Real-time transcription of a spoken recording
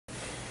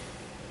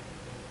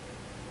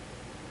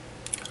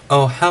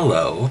Oh,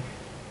 hello.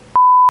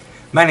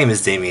 My name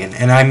is Damian,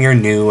 and I'm your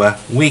new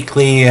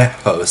weekly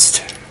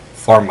host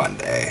for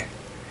Monday.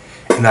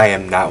 And I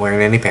am not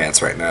wearing any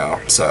pants right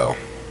now, so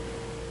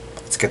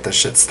let's get this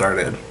shit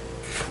started.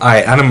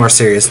 Alright, on a more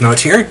serious note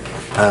here,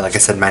 like I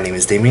said, my name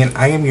is Damian.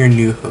 I am your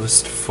new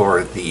host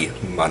for the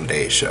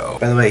Monday show.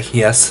 By the way,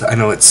 yes, I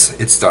know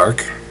it's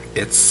dark.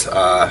 It's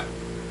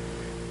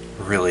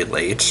really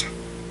late,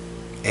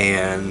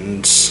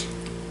 and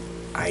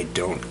I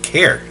don't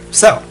care.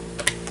 So,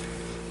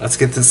 let's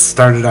get this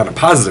started on a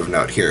positive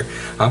note here.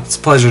 It's a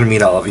pleasure to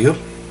meet all of you.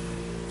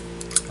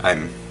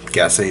 I'm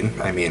guessing.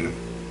 I mean,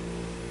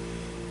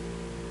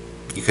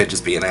 you could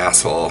just be an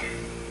asshole.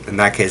 In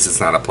that case, it's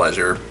not a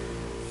pleasure.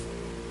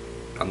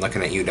 I'm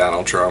looking at you,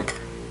 Donald Trump.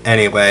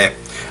 Anyway,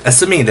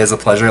 assuming it is a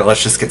pleasure,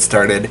 let's just get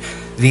started.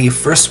 The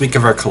first week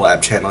of our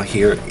collab channel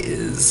here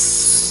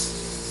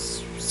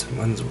is...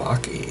 someone's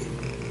walking.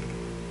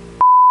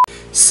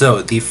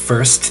 So, the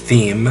first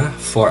theme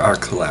for our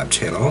collab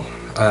channel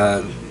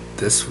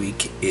this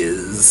week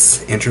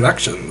is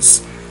introductions.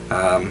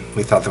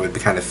 We thought that would be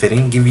kind of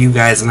fitting, give you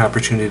guys an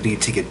opportunity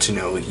to get to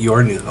know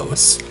your new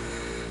hosts.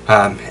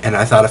 And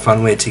I thought a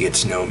fun way to get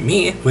to know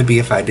me would be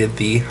if I did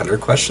the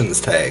 100 questions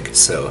tag.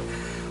 So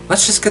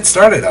let's just get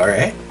started,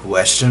 alright?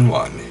 Question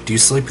 1. Do you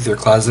sleep with your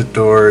closet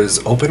doors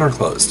open or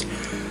closed?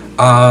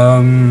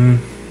 I'd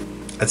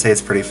say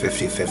it's pretty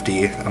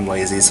 50-50. I'm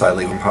lazy, so I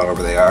leave them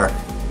however they are.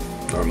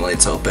 Normally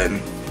it's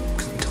open,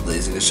 because I'm too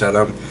lazy to shut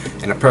them.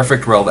 In a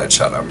perfect world, I'd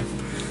shut them.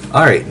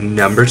 Alright,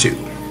 number 2. Do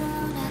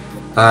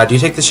you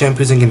take the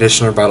shampoos and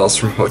conditioner bottles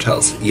from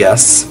hotels?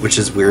 Yes, which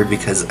is weird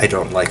because I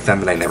don't like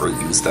them and I never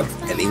use them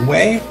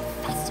anyway.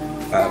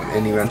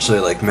 And eventually,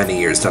 like many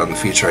years down the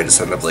future, I just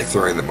end up like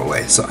throwing them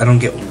away. So I don't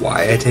get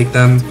why I take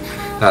them.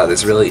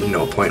 There's really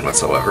no point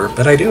whatsoever,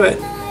 but I do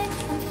it.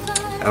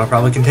 And I'll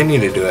probably continue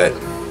to do it.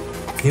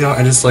 You know,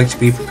 I just like to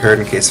be prepared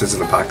in case there's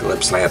an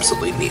apocalypse and I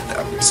absolutely need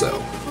them, so...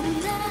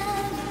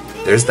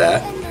 there's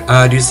that.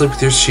 Do you sleep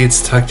with your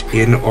sheets tucked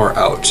in or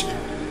out?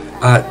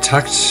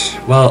 Tucked,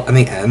 well, on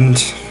the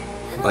end,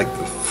 like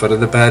the foot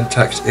of the bed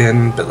tucked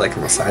in, but like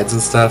on the sides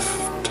and stuff,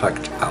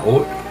 tucked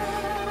out.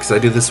 Because I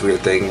do this weird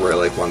thing where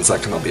like 1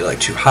 second I'll be like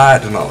too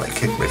hot and I'll like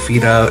kick my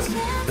feet out,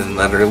 and then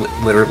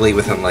literally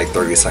within like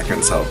 30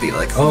 seconds I'll be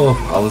like, oh,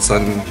 all of a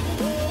sudden,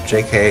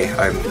 JK,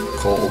 I'm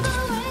cold,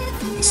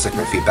 and stick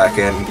my feet back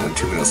in, and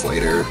 2 minutes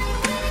later,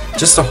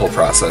 just the whole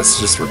process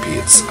just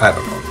repeats. I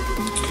don't know.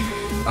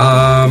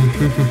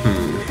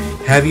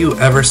 Have you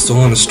ever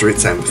stolen a street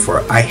sign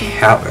before? I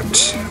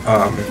haven't.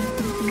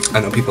 I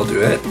know people do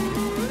it.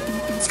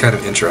 It's kind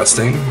of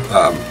interesting.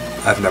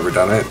 I've never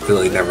done it.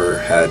 Really never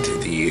had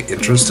the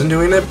interest in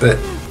doing it, but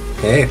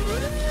hey,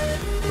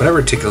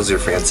 whatever tickles your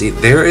fancy.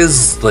 There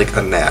is like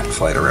a gnat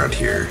flying around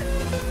here.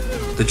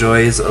 The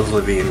joys of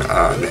living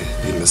on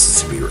the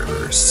Mississippi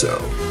River. So,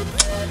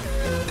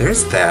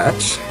 there's that.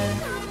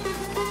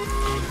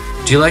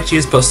 Do you like to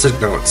use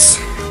post-it notes?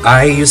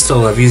 I used to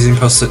love using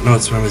post-it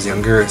notes when I was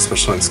younger,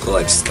 especially in school.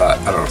 I just thought,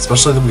 I don't know,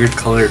 especially the weird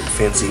colored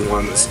fancy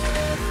ones.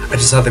 I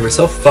just thought they were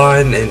so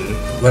fun and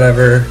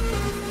whatever.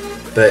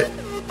 But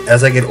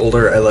as I get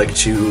older, I like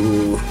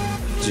to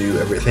do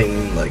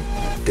everything like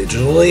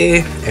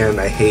digitally, and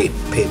I hate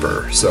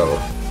paper. So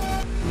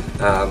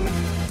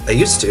I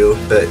used to,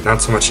 but not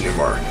so much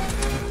anymore.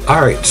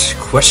 Alright,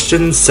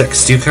 question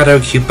 6. Do you cut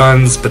out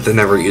coupons but then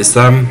never use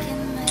them?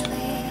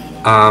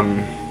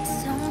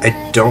 I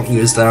don't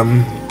use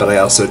them, but I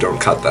also don't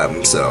cut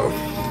them, so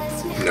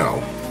no.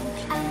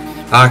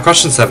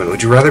 Question 7.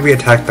 Would you rather be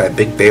attacked by a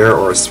big bear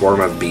or a swarm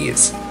of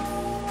bees?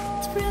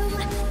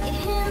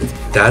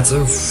 That's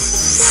a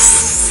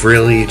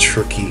really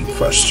tricky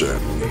question.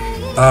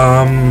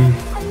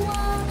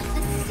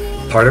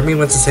 Part of me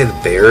wants to say the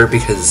bear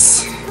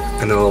because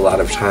I know a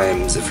lot of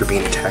times if you're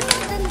being attacked...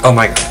 oh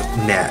my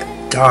god, gnat,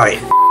 die!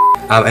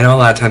 I know a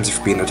lot of times if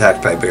you're being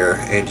attacked by a bear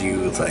and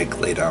you like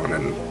lay down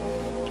and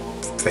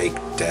fake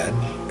dead,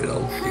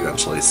 it'll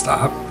eventually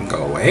stop and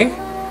go away.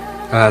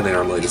 They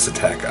normally just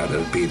attack out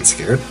of being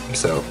scared,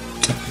 so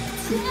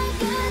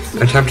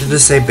I'm tempted to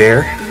say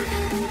bear,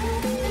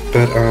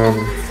 but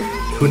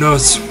who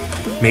knows,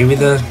 maybe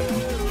the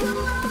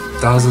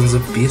thousands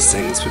of bee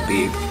stings would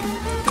be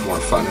more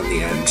fun in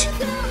the end.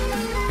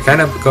 I kind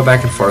of go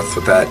back and forth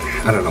with that.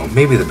 I don't know,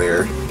 maybe the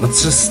bear.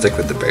 Let's just stick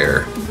with the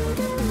bear.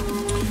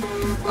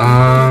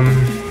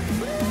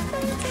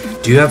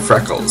 Do you have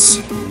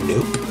freckles?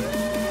 Nope.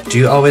 Do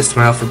you always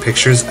smile for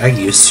pictures? I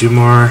used to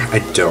more. I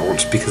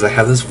don't, because I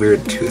have this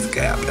weird tooth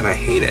gap, and I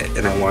hate it,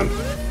 and I want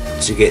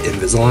to get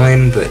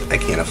Invisalign, but I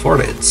can't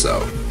afford it,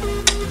 so...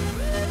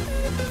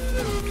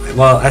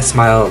 well, I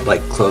smile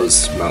like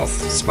closed mouth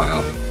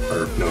smile,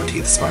 or no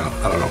teeth smile,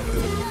 I don't know,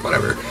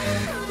 whatever.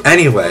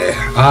 Anyway,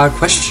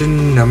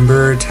 question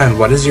number 10.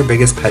 What is your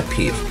biggest pet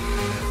peeve?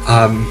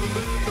 I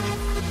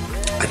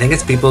think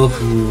it's people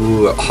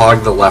who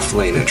hog the left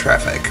lane in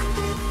traffic.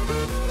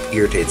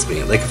 Irritates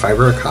me. Like, if I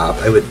were a cop,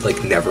 I would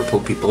like never pull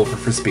people over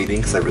for speeding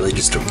because I really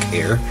just don't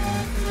care.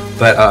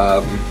 But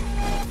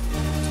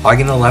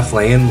hogging the left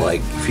lane,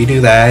 like, if you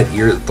do that,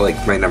 you're, like,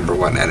 my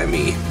 #1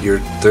 enemy.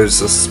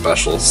 There's a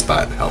special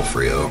spot in hell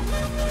for you.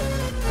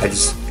 I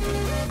just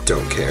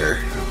don't care.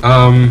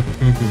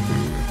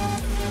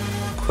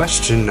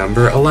 Question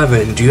number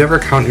 11. Do you ever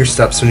count your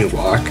steps when you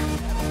walk?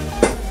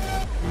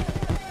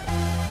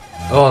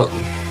 Well,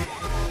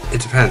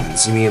 it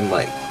depends. You mean,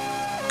 like,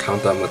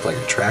 count them with, like,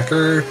 a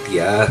tracker?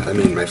 Yeah, I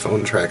mean, my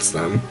phone tracks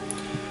them.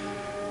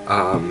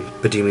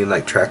 But do you mean,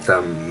 like, track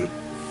them,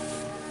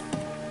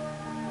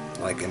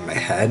 like, in my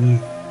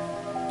head?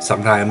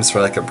 Sometimes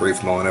for, like, a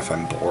brief moment if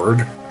I'm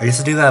bored. I used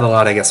to do that a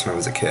lot, I guess, when I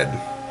was a kid.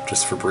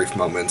 Just for brief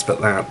moments,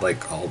 but not,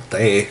 like, all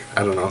day.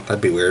 I don't know,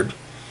 that'd be weird.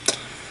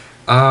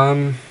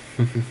 Have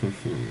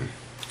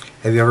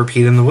you ever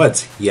peed in the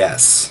woods?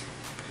 Yes.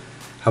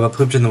 How about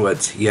pooped in the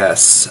woods?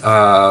 Yes.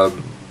 I've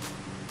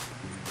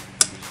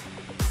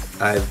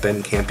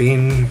been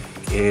camping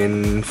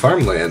in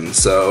farmland,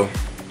 so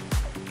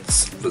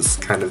this was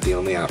kind of the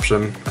only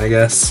option, I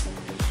guess.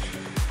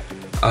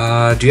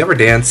 Do you ever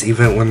dance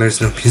even when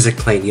there's no music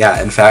playing?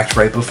 Yeah, in fact,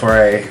 right before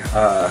I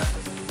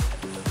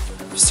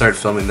started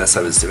filming this,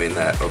 I was doing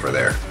that over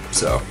there,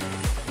 so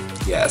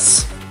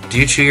yes. Do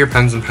you chew your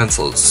pens and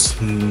pencils?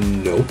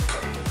 Nope.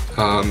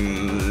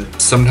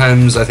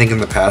 Sometimes, I think in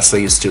the past I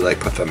used to, like,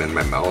 put them in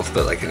my mouth,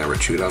 but, like, I never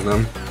chewed on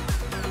them.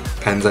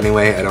 Pens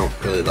anyway, I don't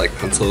really like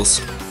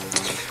pencils.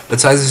 What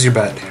size is your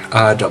bed?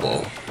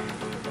 Double.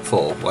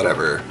 Full,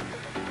 whatever.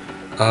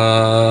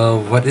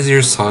 What is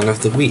your song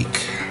of the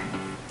week?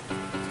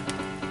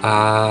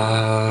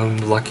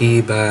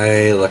 Lucky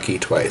by Lucky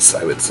Twice,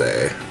 I would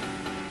say.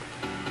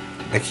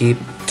 I keep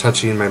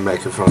touching my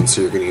microphone,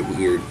 so you're gonna get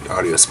weird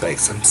audio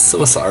spikes. I'm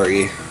so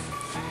sorry.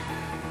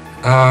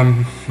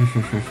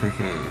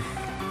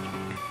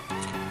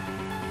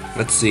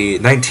 Let's see.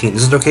 19.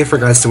 Is it okay for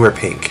guys to wear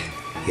pink?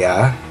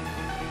 Yeah.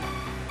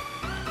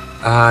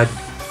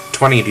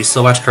 20. Do you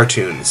still watch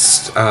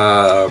cartoons?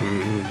 I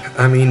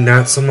mean,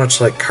 not so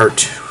much like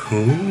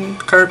cartoons,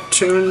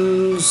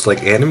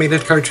 like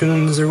animated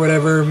cartoons or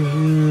whatever.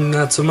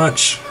 Not so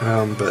much.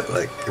 But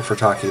like, if we're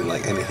talking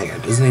like anything on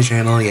Disney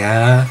Channel,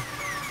 yeah.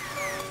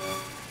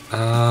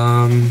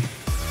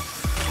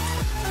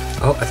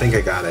 Oh, I think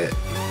I got it.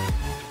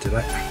 Did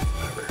I?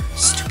 Whatever.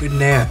 Stupid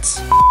gnats.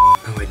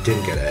 Oh, I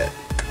didn't get it.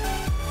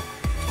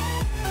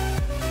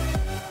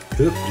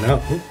 Oop, no,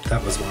 oop,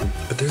 that was one.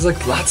 But there's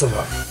like lots of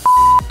them.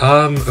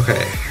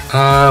 Okay.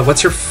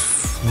 What's your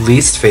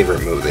least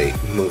favorite movie?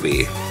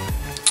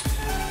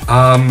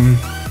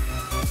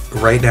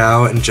 Right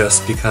now, and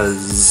just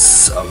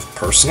because of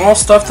personal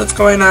stuff that's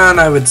going on,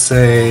 I would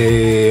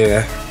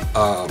say,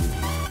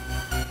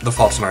 The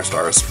Fault in Our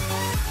Stars.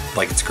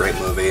 Like, it's a great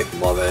movie,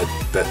 love it,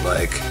 but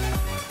like,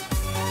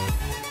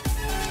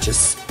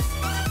 just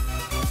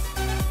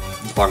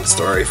long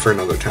story for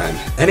another time.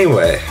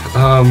 Anyway,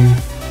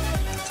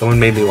 someone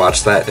made me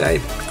watch that and I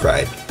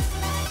cried,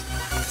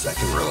 because I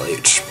can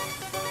relate,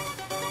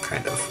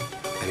 kind of.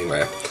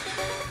 Anyway,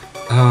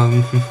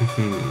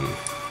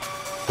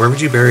 where would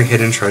you bury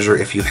hidden treasure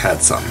if you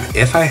had some?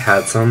 If I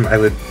had some, I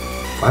would.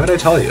 Why would I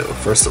tell you,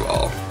 first of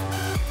all?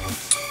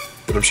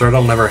 But I'm sure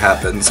it'll never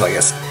happen, so I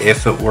guess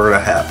if it were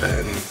to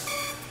happen,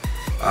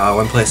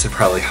 one place I'd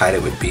probably hide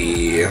it would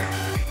be...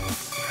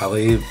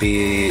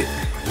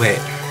 wait.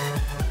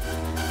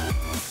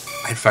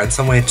 I'd find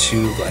some way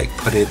to, like,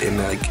 put it in,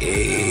 like,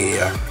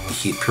 a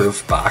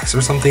heat-proof box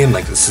or something.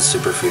 Like, this is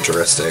super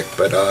futuristic,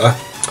 but,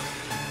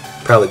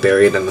 probably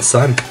bury it in the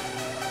sun.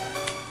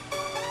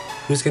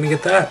 Who's gonna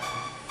get that?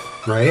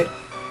 Right?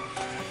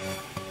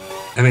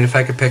 I mean, if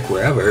I could pick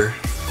wherever...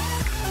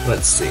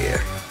 Let's see.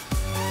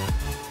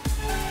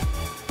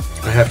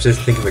 I have to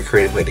think of a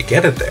creative way to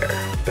get it there,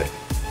 but...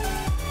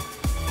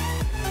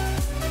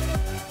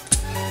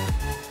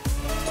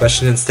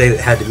 Question didn't state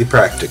it had to be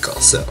practical,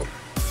 so...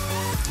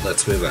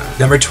 Let's move on.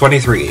 Number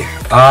 23.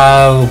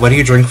 What do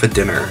you drink for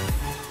dinner?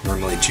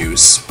 Normally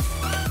juice.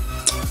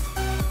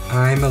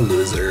 I'm a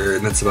loser,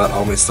 and that's about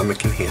all my stomach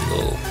can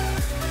handle.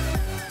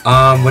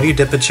 What do you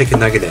dip a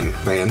chicken nugget in?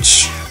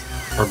 Ranch?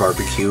 Or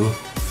barbecue?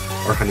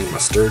 Or honey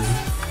mustard?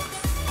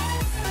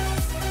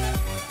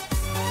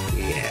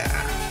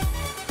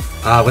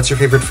 What's your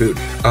favorite food?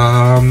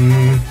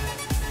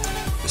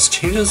 This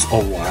changes a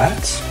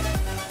lot.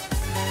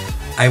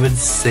 I would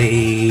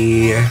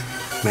say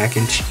mac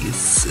and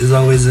cheese is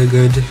always a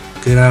good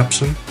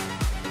option.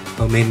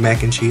 Homemade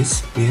mac and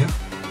cheese, yeah.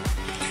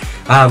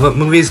 What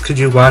movies could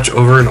you watch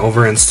over and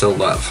over and still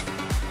love?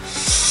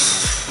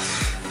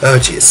 Oh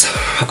jeez.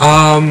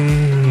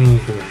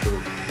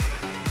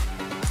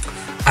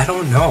 I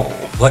don't know.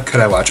 What could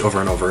I watch over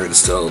and over and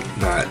still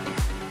not?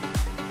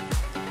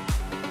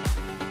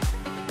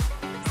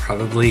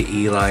 Probably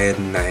Eli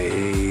and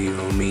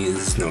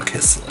Naomi's No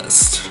Kiss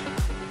List.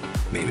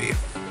 Maybe.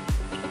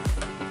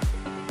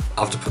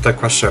 I'll have to put that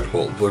question on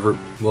hold.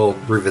 We'll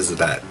revisit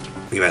that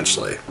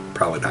eventually.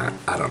 Probably not.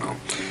 I don't know.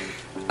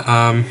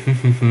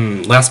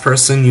 Last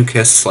person you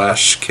kissed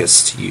 /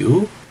 kissed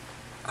you?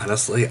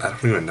 Honestly, I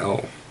don't even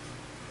know.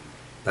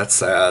 That's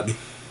sad.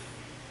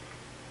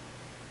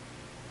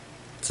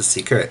 It's a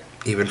secret,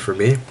 even for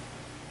me.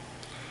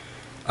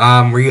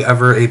 Were you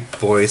ever a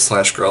Boy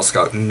 / Girl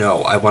Scout?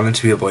 No, I wanted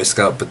to be a Boy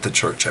Scout, but the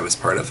church I was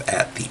part of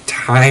at the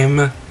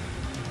time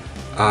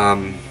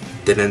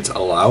didn't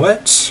allow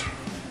it.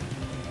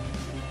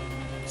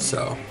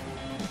 So,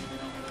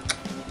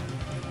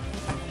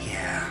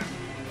 yeah.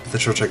 The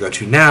church I go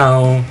to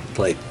now,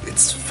 like,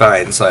 it's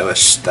fine, so I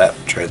wish that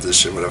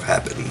transition would have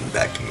happened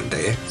back in the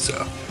day,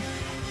 so,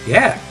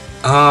 yeah.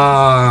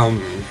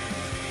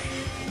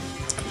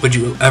 Would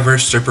you ever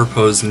stripper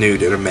pose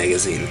nude in a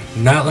magazine?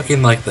 Not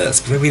looking like this,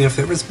 but I mean, if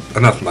there was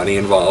enough money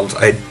involved,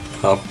 I'd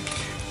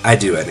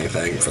do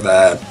anything for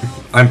that.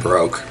 I'm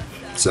broke,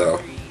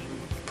 so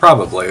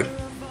probably.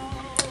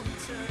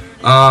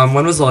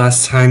 When was the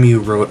last time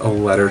you wrote a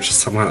letter to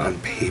someone on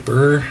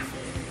paper?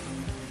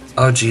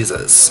 Oh,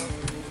 Jesus.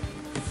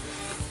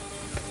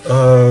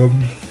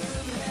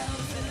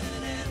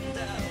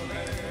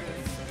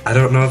 I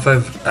don't know if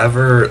I've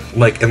ever,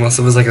 like, unless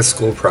it was like a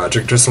school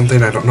project or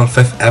something, I don't know if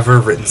I've ever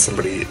written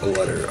somebody a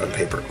letter on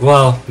paper.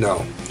 Well,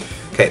 no.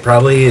 Okay,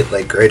 probably,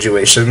 like,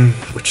 graduation,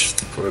 which,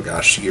 oh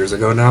gosh, years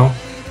ago now.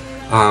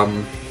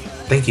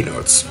 Thank you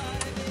notes.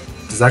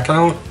 Does that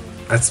count?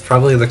 That's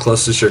probably the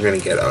closest you're gonna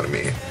get out of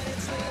me.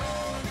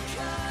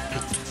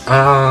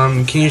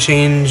 Can you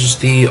change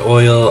the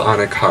oil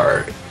on a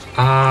car?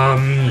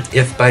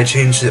 If by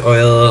change the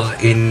oil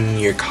in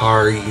your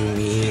car you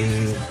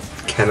mean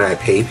can I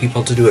pay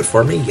people to do it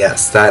for me?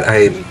 Yes, that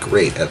I'm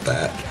great at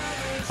that.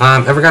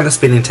 Ever gotten a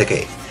speeding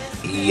ticket?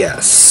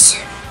 Yes.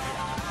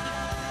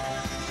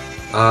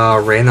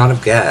 Ran out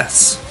of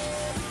gas.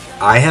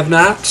 I have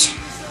not.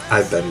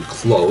 I've been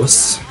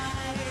close.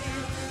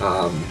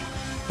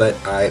 But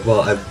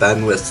I've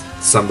been with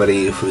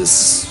somebody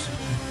who's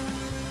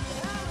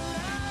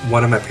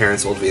one of my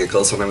parents' old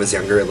vehicles when I was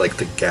younger, like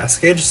the gas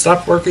gauge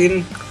stopped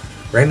working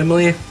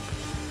randomly.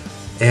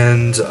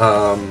 And,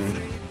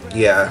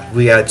 yeah,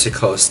 we had to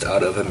coast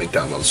out of a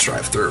McDonald's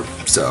drive-thru,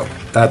 so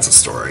that's a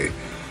story.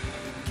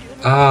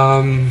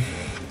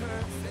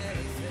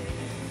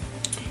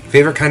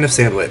 Favorite kind of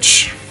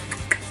sandwich?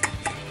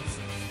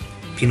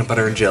 Peanut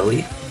butter and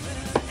jelly,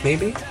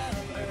 maybe?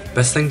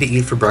 Best thing to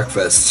eat for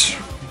breakfast?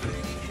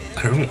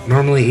 I don't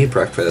normally eat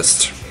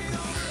breakfast.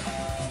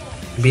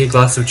 Maybe a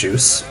glass of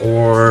juice,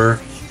 or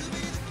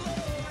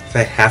if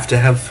I have to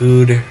have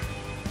food,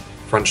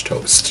 French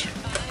toast.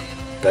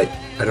 But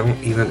I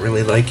don't even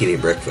really like eating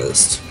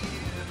breakfast.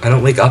 I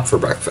don't wake up for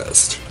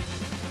breakfast.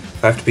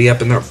 If I have to be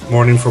up in the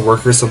morning for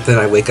work or something,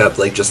 I wake up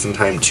like just in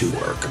time to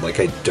work. Like,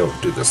 I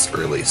don't do this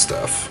early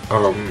stuff.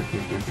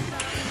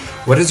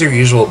 What is your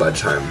usual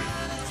bedtime?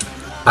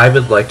 I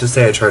would like to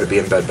say I try to be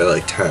in bed by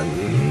like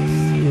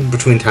 10,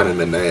 between 10 and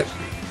midnight.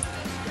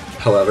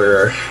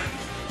 However,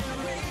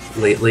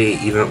 lately,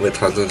 even with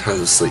tons and tons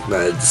of sleep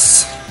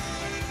meds,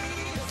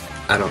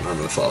 I don't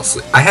normally fall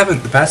asleep.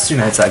 The past 2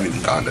 nights I've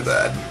even gone to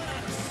bed.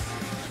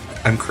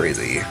 I'm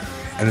crazy.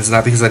 And it's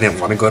not because I didn't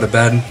want to go to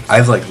bed.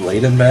 I've like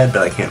laid in bed,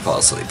 but I can't fall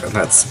asleep. And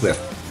that's with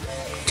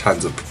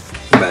tons of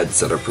meds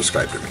that are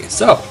prescribed to me.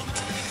 So,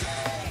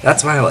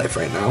 that's my life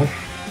right now.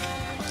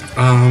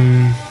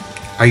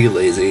 Are you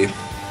lazy?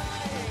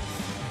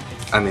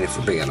 I mean, if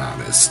we're being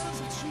honest,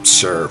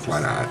 sure, why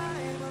not?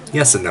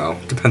 Yes and no.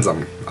 Depends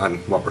on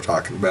what we're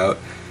talking about.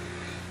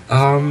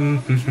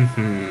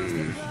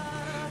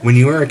 When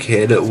you were a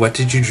kid, what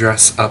did you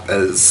dress up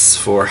as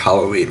for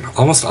Halloween?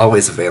 Almost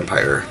always a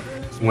vampire.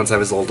 Once I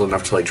was old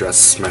enough to, like,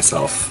 dress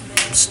myself.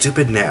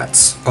 Stupid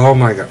gnats. Oh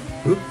my god.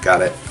 Oop,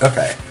 got it.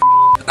 Okay.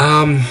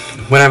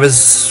 When I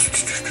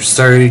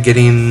started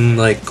getting,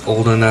 like,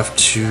 old enough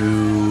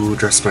to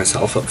dress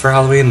myself up for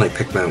Halloween, like,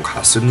 pick my own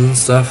costumes and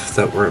stuff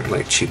that weren't,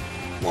 like, cheap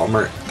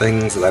Walmart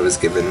things that I was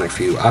given a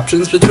few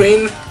options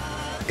between,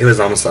 it was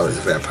almost always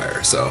a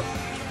vampire, so,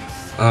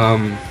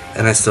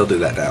 and I still do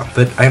that now.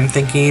 But I'm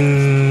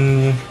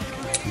thinking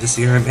this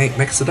year I might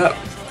mix it up.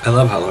 I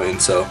love Halloween,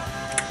 so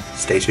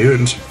stay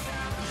tuned.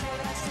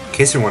 In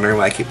case you're wondering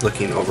why I keep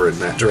looking over in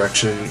that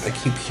direction, I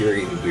keep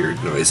hearing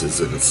weird noises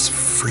and it's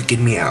freaking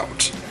me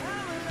out.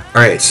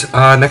 Alright,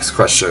 next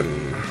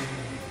question.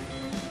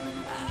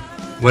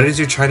 What is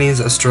your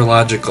Chinese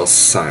astrological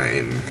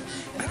sign?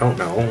 I don't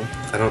know.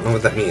 I don't know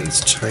what that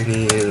means.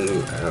 Chinese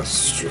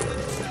astrological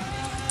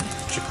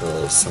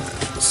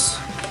signs.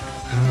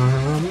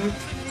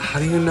 How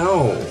do you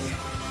know?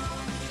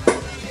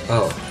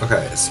 Oh,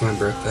 okay, it's my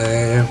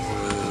birthday.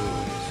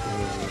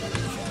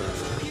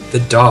 The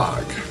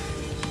dog.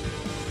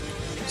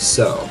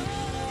 So,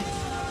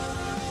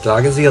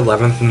 dog is the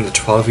 11th in the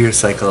 12-year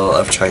cycle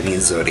of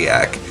Chinese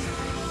zodiac.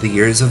 The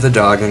years of the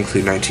dog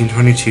include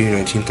 1922,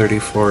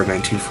 1934,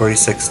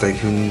 1946,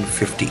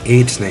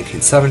 1958,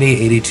 1970,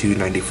 82,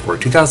 94,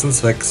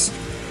 2006,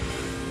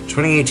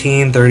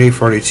 2018, 30,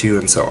 42,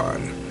 and so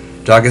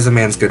on. Dog is a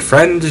man's good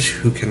friend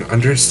who can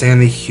understand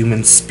the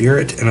human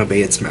spirit and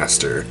obey its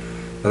master,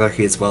 whether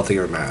he is wealthy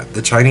or not.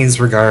 The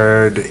Chinese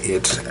regard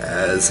it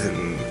as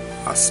an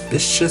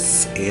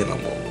auspicious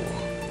animal.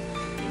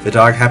 If a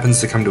dog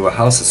happens to come to a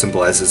house, it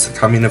symbolizes the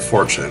coming of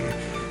fortune.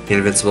 The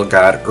invincible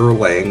god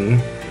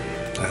Erlang,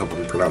 I hope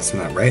I'm pronouncing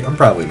that right, I'm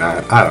probably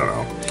not, I don't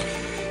know,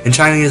 In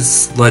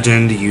Chinese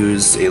legend,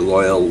 used a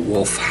loyal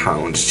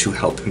wolfhound to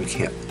help him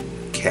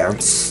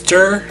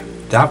cancer?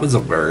 That was a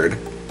word.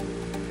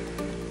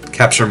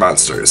 Capture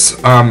monsters.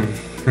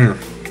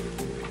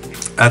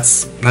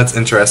 That's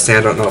interesting.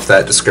 I don't know if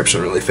that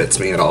description really fits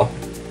me at all.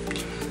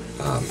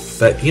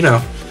 But, you know,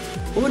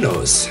 who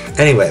knows?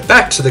 Anyway,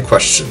 back to the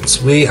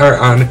questions. We are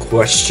on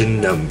question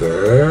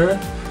number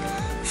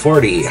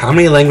 40. How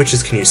many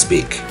languages can you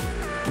speak?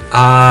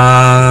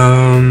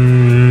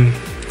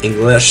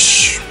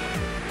 English,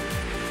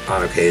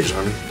 on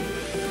occasion.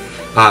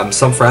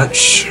 Some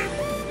French.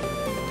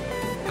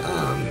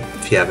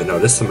 If you haven't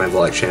noticed on my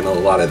vlog channel, a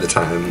lot of the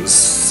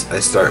times I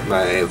start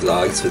my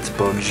vlogs with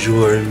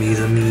bonjour mes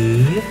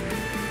amis.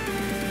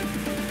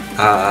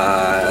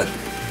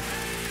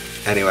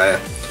 Anyway,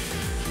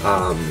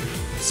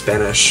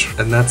 Spanish,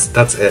 and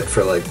that's it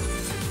for like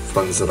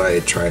ones that I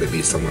try to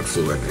be somewhat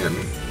fluent in.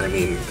 I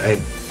mean,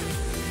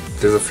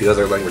 there's a few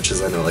other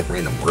languages I know like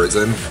random words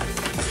in,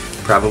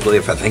 probably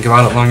if I think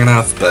about it long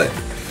enough, but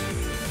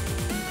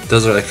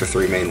those are like the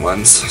three main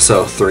ones.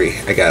 So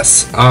 3, I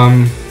guess.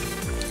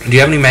 Do you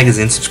have any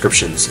magazine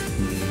subscriptions?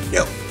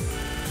 No.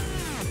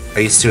 I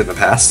used to in the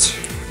past,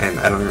 and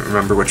I don't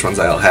remember which ones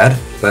I all had,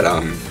 but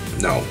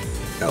no,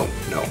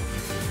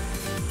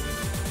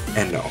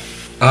 and no.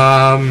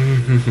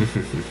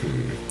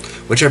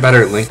 Which are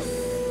better,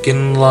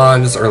 Lincoln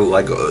Logs or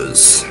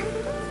Legos?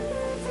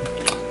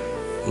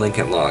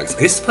 Lincoln Logs. I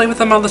used to play with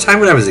them all the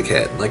time when I was a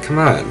kid. Like, come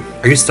on.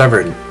 Are you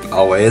stubborn?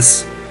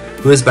 Always.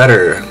 Who is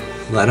better,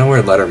 Leno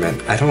or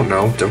Letterman? I don't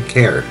know. Don't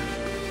care.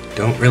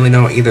 Don't really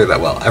know either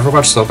that well. Ever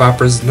watch soap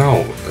operas?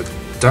 No. That's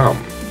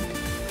dumb.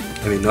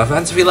 I mean, no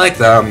offense if you like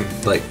them,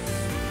 like,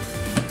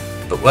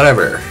 but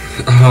whatever.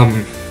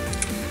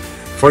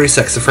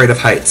 46, afraid of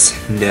heights?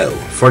 No.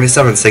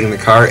 47, sing in the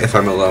car if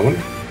I'm alone?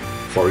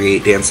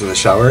 48, dance in the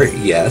shower?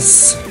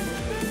 Yes.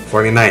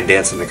 49,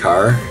 dance in the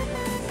car?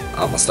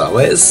 Almost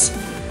always.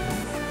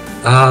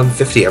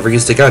 50, ever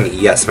used a gun?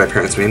 Yes, my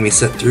parents made me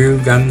sit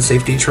through gun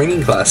safety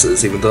training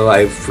classes, even though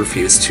I've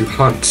refused to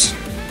hunt.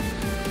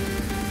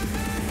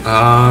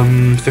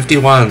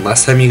 51,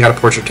 last time you got a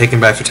portrait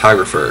taken by a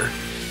photographer?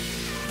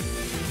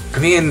 I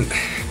mean,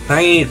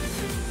 my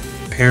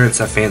parents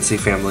have fancy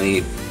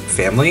family?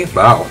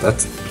 Wow,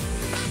 that's...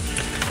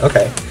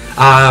 okay.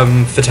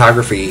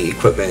 Photography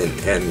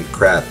equipment and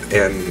crap,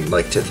 and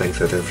like to think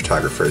that they're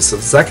photographers. So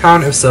does that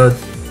count? If so,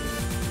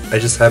 I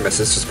just had my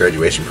sister's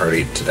graduation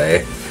party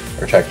today,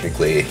 or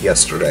technically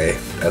yesterday,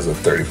 as of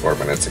 34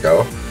 minutes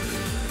ago.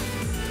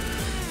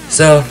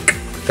 So,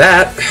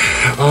 that,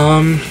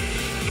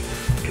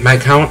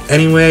 might count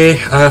anyway.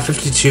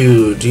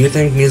 52, do you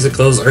think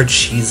musicals are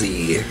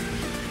cheesy?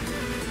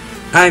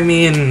 I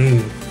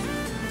mean,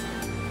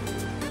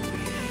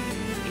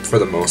 for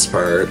the most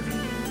part.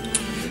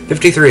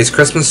 53, is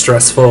Christmas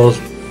stressful?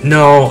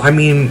 No, I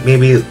mean,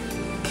 maybe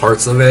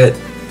parts of it,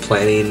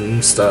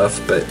 planning stuff,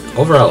 but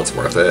overall it's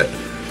worth it.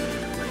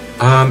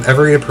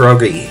 Ever eat a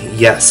pierogi?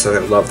 Yes, and I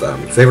love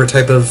them. Favorite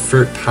type of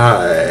fruit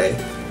pie?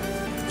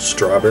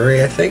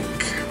 Strawberry, I think.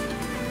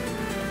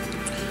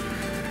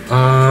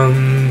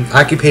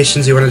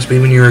 Occupations you wanted to be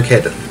when you were a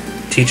kid?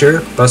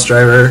 Teacher, bus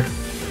driver,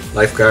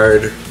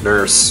 lifeguard,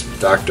 nurse,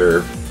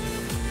 doctor,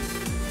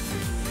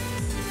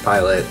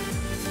 pilot,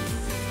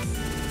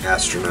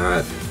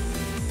 astronaut,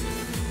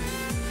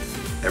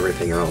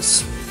 everything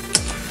else.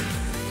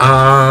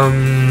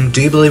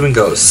 Do you believe in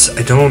ghosts?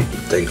 I don't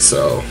think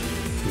so.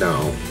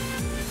 No.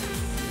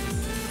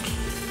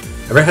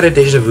 Ever had a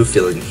deja vu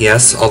feeling?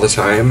 Yes, all the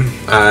time.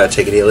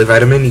 Take a daily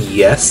vitamin?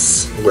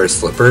 Yes. Wear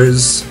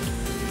slippers?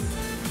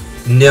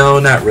 No,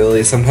 not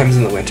really. Sometimes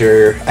in the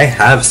winter, I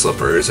have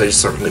slippers, I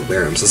just don't really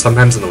wear them. So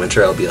sometimes in the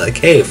winter I'll be like,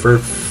 hey, for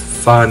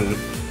fun,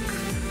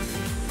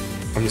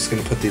 I'm just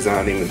gonna put these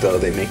on even though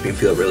they make me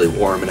feel really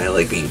warm and I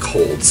like being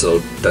cold, so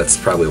that's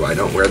probably why I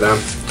don't wear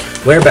them.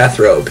 Wear a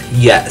bathrobe?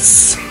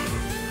 Yes.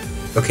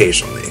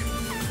 Occasionally.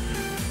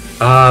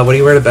 What do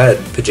you wear to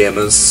bed?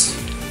 Pajamas.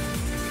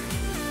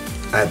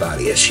 I have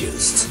body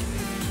issues.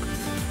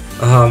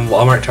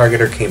 Walmart,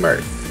 Target, or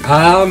Kmart?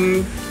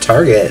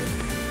 Target.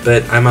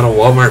 But I'm on a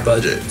Walmart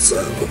budget,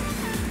 so,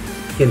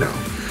 you know.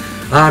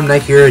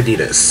 Nike or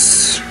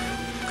Adidas?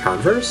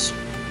 Converse?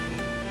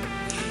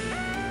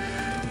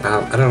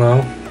 I don't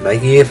know.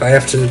 Nike if I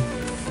have to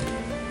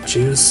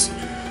choose.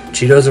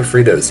 Cheetos or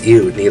Fritos?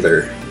 Ew,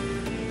 neither.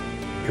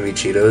 Maybe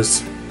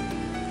Cheetos?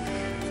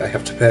 If I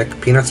have to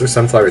pick. Peanuts or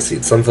sunflower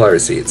seeds? Sunflower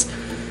seeds.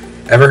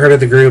 Ever heard of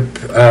the group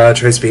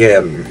Trace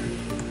BM?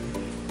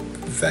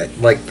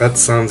 Like, that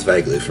sounds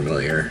vaguely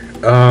familiar.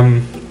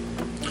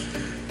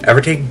 Ever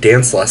take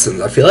dance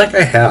lessons? I feel like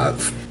I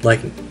have.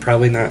 Like,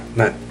 probably not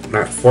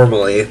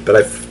formally, but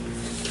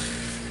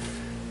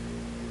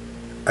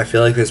I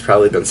feel like there's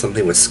probably been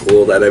something with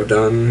school that I've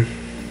done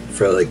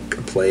for, like,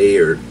 a play,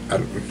 or, I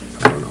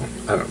don't know,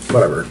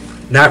 whatever.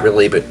 Not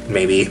really, but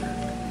maybe,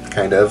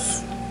 kind of.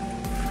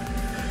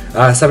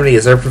 70,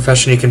 is there a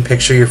profession you can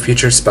picture your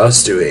future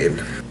spouse doing?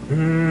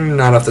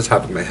 Not off the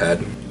top of my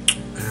head.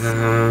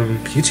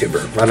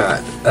 YouTuber, why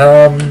not?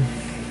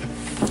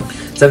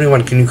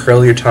 71, can you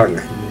curl your tongue?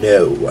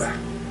 No.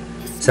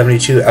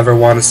 72, ever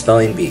won a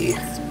spelling bee?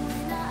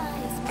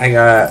 I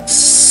got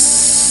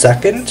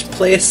second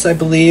place, I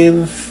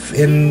believe,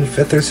 in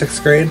 5th or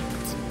 6th grade.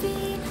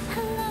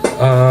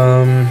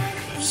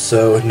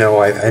 So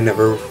no, I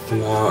never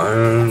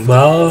won.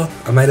 Well,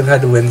 I might have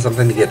had to win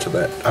something to get to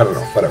that. I don't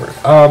know, whatever.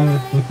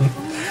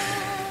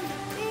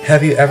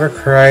 Have you ever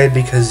cried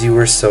because you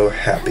were so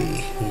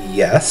happy?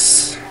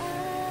 Yes.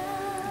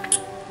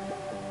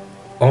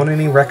 Own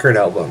any record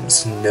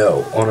albums?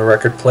 No. Own a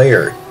record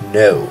player?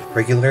 No.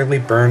 Regularly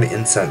burn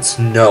incense?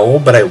 No,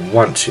 but I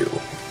want to.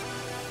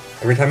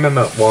 Every time I'm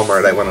at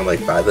Walmart, I want to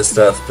like buy the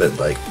stuff, but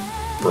like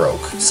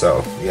broke.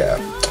 So yeah.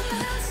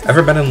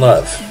 Ever been in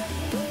love?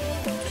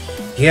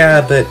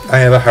 Yeah, but I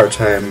have a hard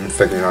time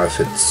figuring out if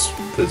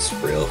it's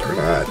real or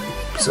not.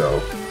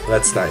 So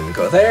let's not even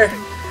go there.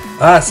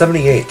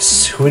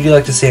 78. Who would you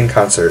like to see in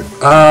concert?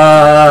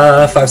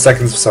 5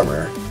 Seconds of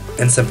Summer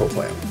and Simple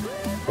Plan.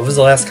 What was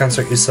the last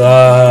concert you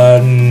saw?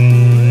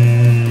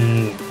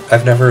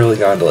 I've never really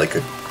gone to like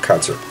a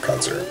concert.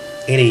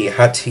 80.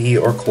 Hot tea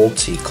or cold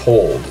tea?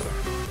 Cold.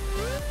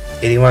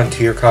 81.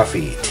 Tea or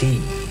coffee?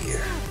 Tea.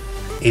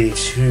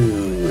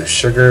 82.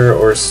 Sugar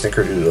or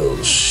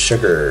snickerdoodles?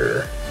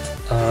 Sugar.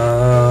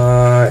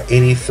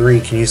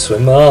 83. Can you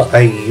swim well? I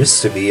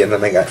used to be, and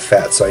then I got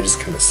fat, so I just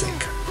kind of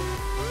sink.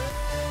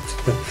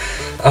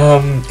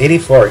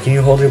 84. Can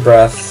you hold your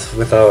breath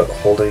without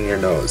holding your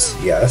nose?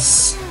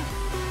 Yes.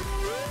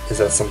 Is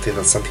that something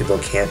that some people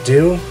can't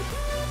do?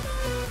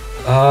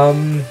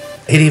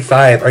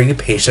 85. Are you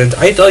patient?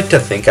 I'd like to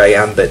think I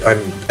am, but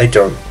I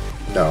don't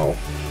know.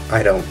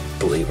 I don't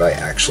believe I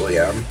actually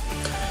am.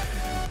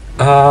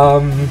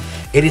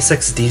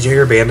 86. DJ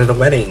or band at a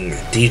wedding?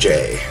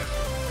 DJ.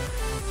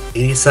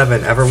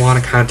 87. Ever won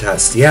a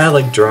contest? Yeah,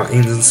 like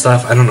drawings and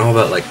stuff. I don't know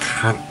about like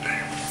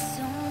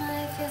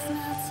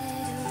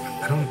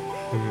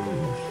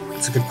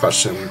It's a good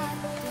question.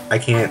 I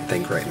can't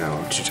think right now.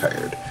 I'm too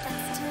tired.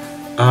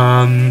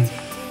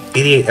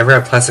 88. Ever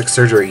had plastic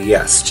surgery?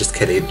 Yes. Just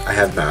kidding. I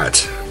have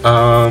not.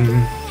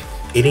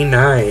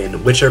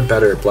 89. Which are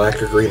better,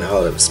 black or green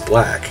olives?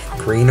 Black.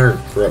 Green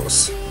or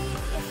gross?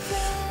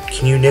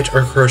 Can you knit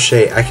or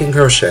crochet? I can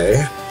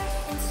crochet.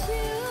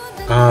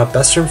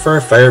 Best room for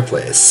a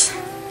fireplace.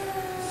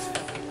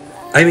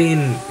 I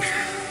mean,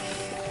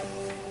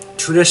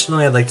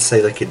 traditionally I'd like to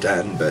say like a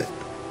den, but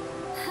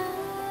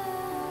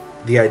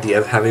the idea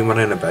of having one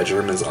in a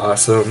bedroom is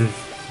awesome.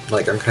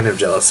 Like, I'm kind of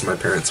jealous of my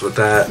parents with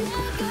that.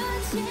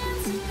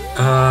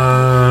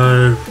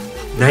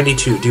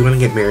 92. Do you want to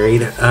get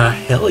married?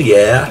 Hell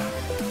yeah.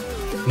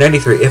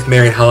 93. If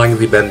married, how long have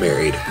you been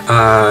married?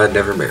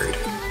 Never married.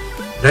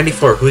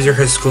 94. Who's your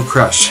high school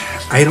crush?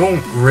 I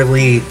don't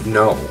really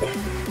know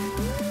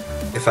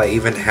if I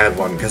even had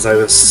one, because I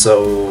was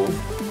so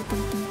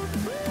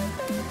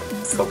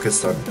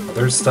focused on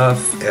other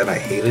stuff, and I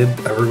hated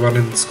everyone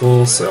in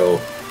school, so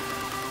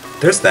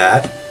there's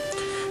that.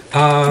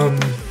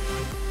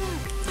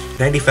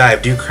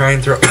 95. Do you cry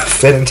and throw a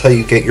fit until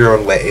you get your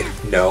own way?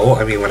 No.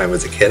 I mean, when I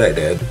was a kid, I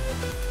did.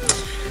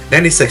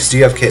 96. Do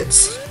you have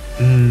kids?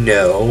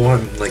 No.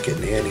 I'm like a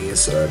nanny,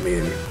 so I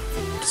mean,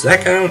 does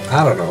that count?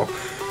 I don't know.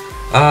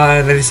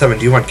 97.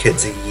 Do you want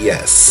kids?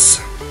 Yes.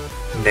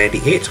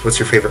 98. What's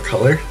your favorite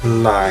color?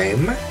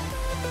 Lime.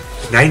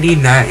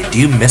 99. Do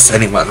you miss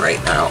anyone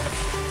right now?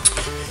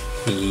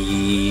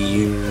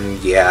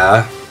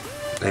 Yeah.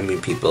 I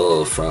mean,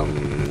 people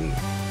from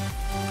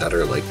that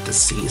are like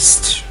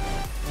deceased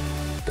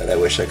that I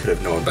wish I could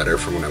have known better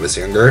from when I was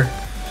younger.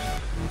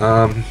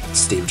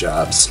 Steve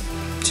Jobs,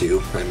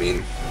 too. I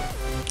mean,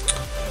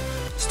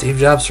 Steve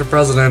Jobs for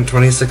president,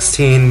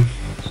 2016.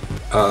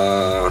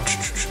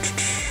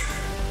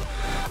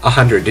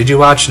 100. Did you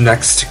watch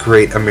Next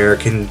Great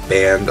American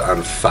Band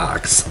on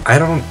Fox? I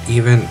don't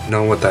even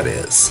know what that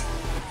is.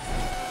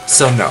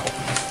 So no.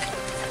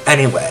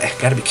 Anyway,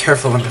 gotta be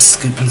careful when I'm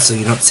scooting so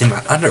you don't see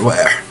my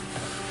underwear.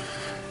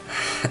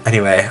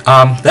 Anyway,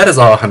 that is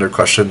all 100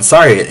 questions.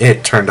 Sorry,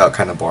 it turned out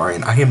kind of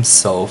boring. I am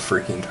so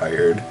freaking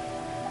tired.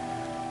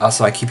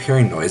 Also, I keep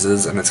hearing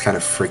noises and it's kind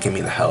of freaking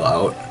me the hell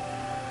out.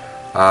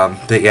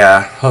 But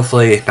yeah,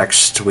 hopefully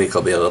next week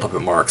will be a little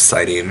bit more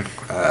exciting.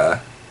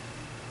 But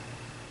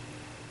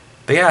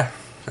yeah,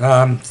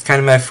 it's kind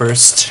of my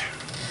first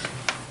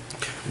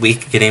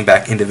week getting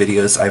back into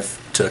videos. I've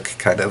took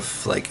kind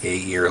of like a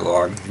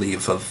year-long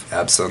leave of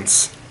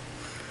absence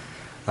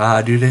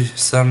due to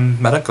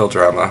some medical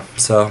drama.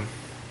 So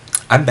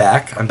I'm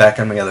back. I'm back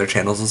on my other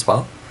channels as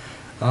well.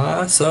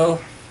 So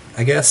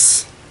I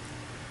guess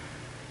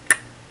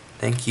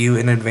thank you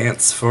in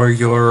advance for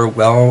your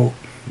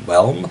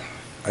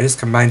I just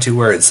combined two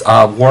words.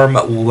 Warm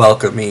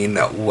welcoming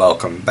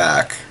welcome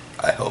back,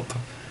 I hope.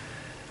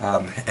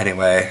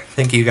 Anyway,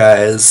 thank you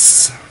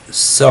guys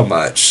so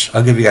much.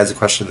 I'll give you guys a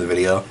question in the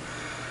video.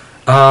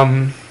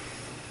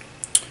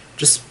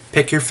 Just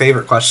pick your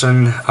favorite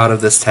question out of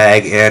this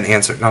tag and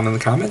answer it down in the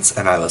comments,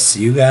 and I will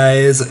see you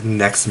guys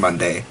next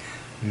Monday.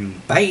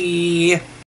 Bye!